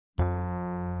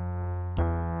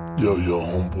Yo,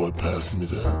 homeboy, pass me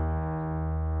that.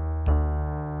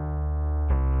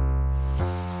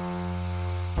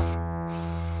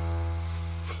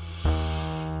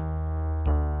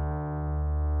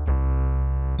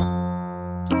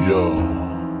 Yo,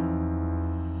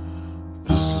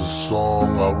 this is a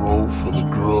song I wrote for the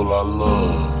girl I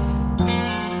love.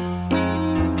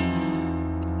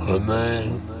 Her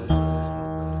name,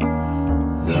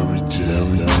 Mary J.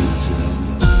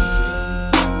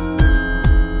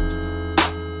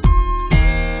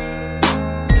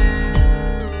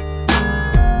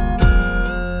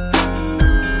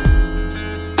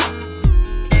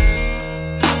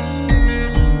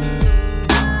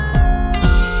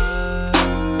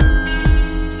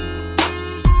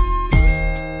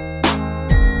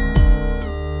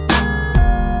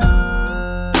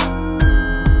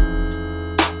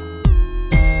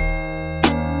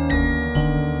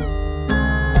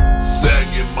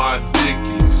 My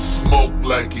dickie, smoke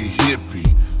like a hippie.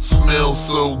 Smells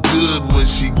so good when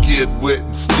she get wet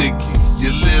and sticky.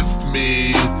 You lift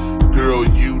me, girl,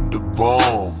 you the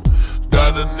bomb.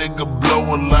 Got a nigga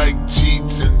blowing like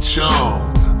Cheech and Chong.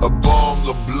 A bong,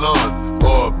 a blunt,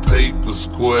 or a paper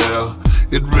square.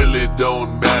 It really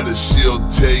don't matter, she'll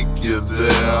take you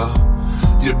there.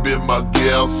 You've been my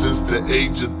gal since the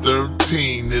age of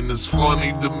 13, and it's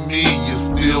funny to me, you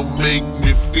still make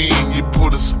me fiend. You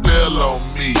put a spell on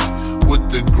me with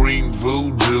the green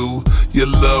voodoo. You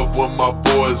love when my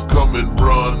boys come and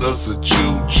run us a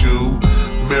choo-choo.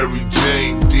 Mary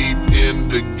Jane deep in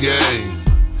the game.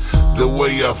 The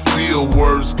way I feel,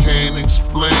 words can't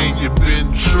explain. You've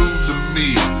been true to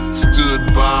me,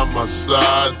 stood by my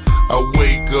side. I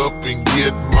wake up and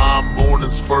get my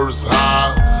morning's first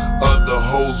high. Other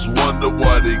hoes wonder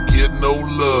why they get no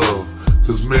love,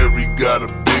 'cause Mary got a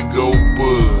big old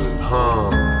bud, huh?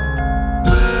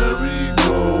 Mary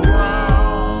go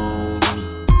round,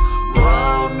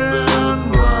 round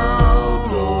and round.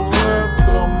 Don't let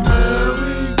the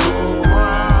merry go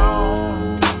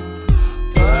round.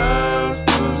 Pass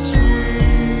the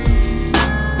sweet.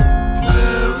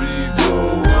 Mary go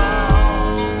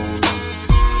round,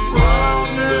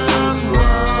 round and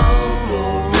round.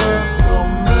 Don't let the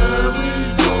merry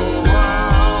go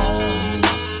round.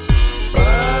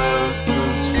 Pass the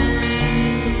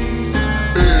sweet.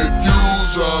 If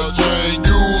you's a Jane,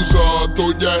 you's a,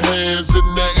 throw your hands in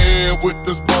the air with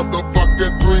this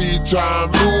motherfucking 3-time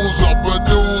loser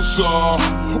producer.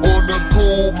 On the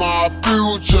cool, my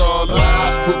future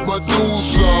lies with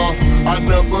Medusa. I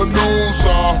never lose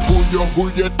her. Who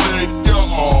you think you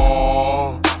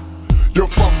are? You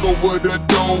fuckin' with a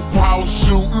dope house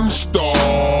shooting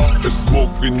star. And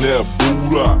smoking that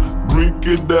Buddha,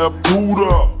 drinking that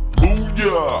Buddha.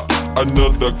 Booyah!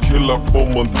 Another killer for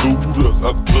Honduras.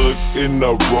 A thug in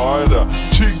a rider.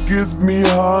 She gets me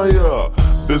higher.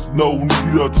 There's no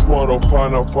need of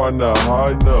trying to find a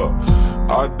higher.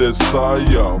 I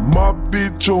desire my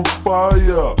bitch on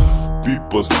fire.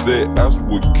 People stay ass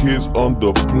with kids on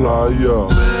the playa.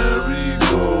 Merry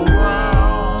go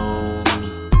round,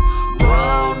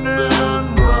 round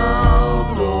and round.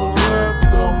 Don't let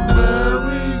the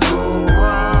merry go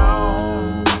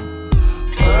round.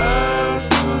 Pass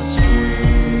the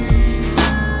sweet.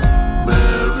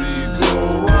 Merry go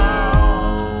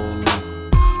round,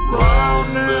 round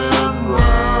and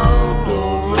round.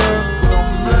 Don't let the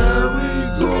merry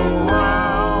go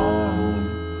round.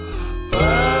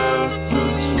 Pass the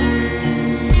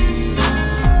sweet.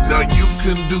 Now you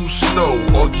can do snow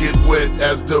or get wet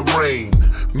as the rain.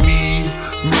 Me,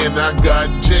 man, I got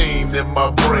Jane in my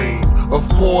brain. Of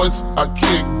course, I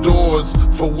kick doors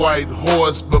for White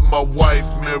Horse, but my wife,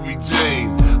 Mary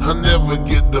Jane, I never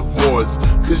get divorced,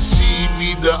 'cause she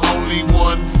be the only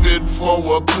one fit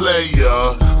for a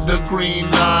player. The green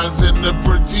eyes and the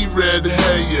pretty red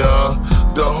hair.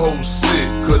 The whole sick,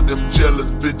 'cause them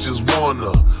jealous bitches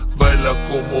wanna baila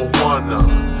como Juana.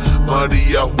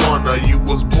 Maria Juana, you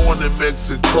was born in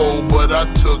Mexico, but I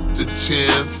took the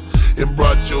chance and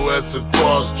brought your ass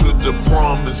across to the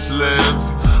promised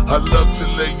lands. I love to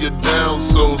lay you down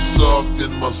so soft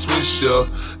in my swisher.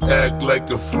 Act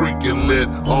like a freak and let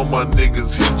all my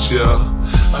niggas hit ya.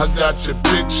 I got your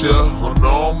picture on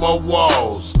all my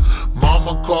walls.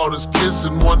 Mama caught us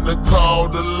kissing, wanna call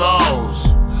the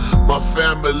laws. My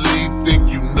family think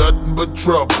you nothing but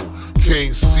trouble.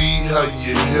 Can't see how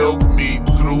you help me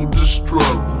through the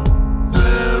struggle.